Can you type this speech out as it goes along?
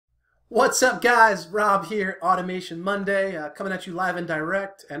What's up, guys? Rob here, Automation Monday, coming at you live and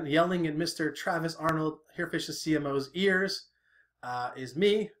direct and yelling in Mr. Travis Arnold, Herefish's CMO's ears, is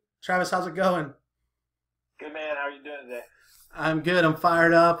me. Travis, how's it going? Good man, how are you doing today? I'm good. I'm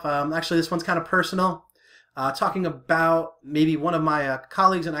fired up. Actually, this one's kind of personal. Talking about maybe one of my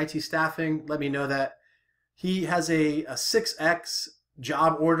colleagues in IT staffing let me know that he has a 6X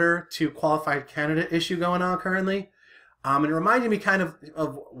job order to qualified candidate issue going on currently. And it reminded me kind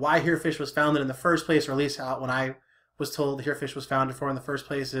of why Herefish was founded in the first place, or at least how, when I was told Herefish was founded for in the first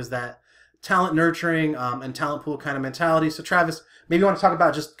place, is that talent nurturing and talent pool kind of mentality. So Travis, maybe you want to talk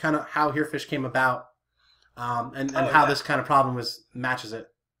about just kind of how Herefish came about and Oh how yeah, this kind of problem matches it.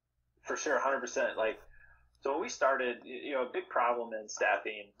 for sure, 100%. So when we started, a big problem in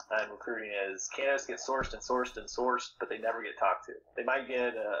staffing and recruiting is candidates get sourced and sourced and sourced, but they never get talked to. They might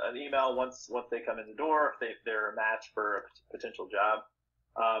get an email once they come in the door if they're a match for a potential job,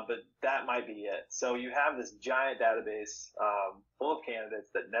 but that might be it. So you have this giant database full of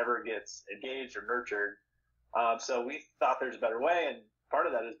candidates that never gets engaged or nurtured. So we thought there's a better way, and part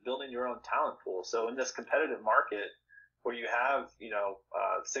of that is building your own talent pool. So in this competitive market, where you have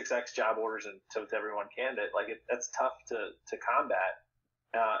 6x job orders and to every one candidate, that's tough to combat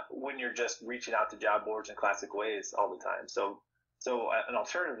when you're just reaching out to job boards in classic ways all the time. So an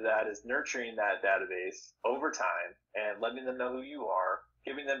alternative to that is nurturing that database over time and letting them know who you are,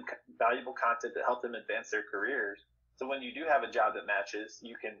 giving them valuable content to help them advance their careers. So when you do have a job that matches,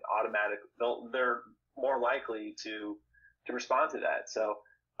 you can they're more likely to respond to that. So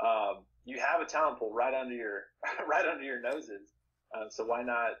you have a talent pool right under your right under your noses. So why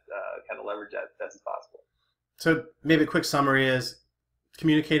not kind of leverage that as possible? So maybe a quick summary is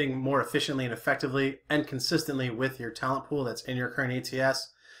communicating more efficiently and effectively and consistently with your talent pool that's in your current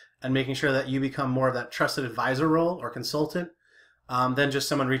ATS, and making sure that you become more of that trusted advisor role or consultant than just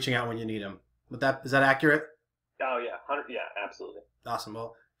someone reaching out when you need them. Is that accurate? Oh yeah, 100, yeah, absolutely. Awesome.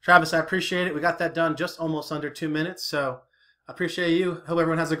 Well, Travis, I appreciate it. We got that done just almost under 2 minutes. So I appreciate you. Hope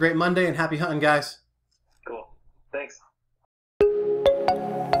everyone has a great Monday and happy hunting, guys. Cool. Thanks.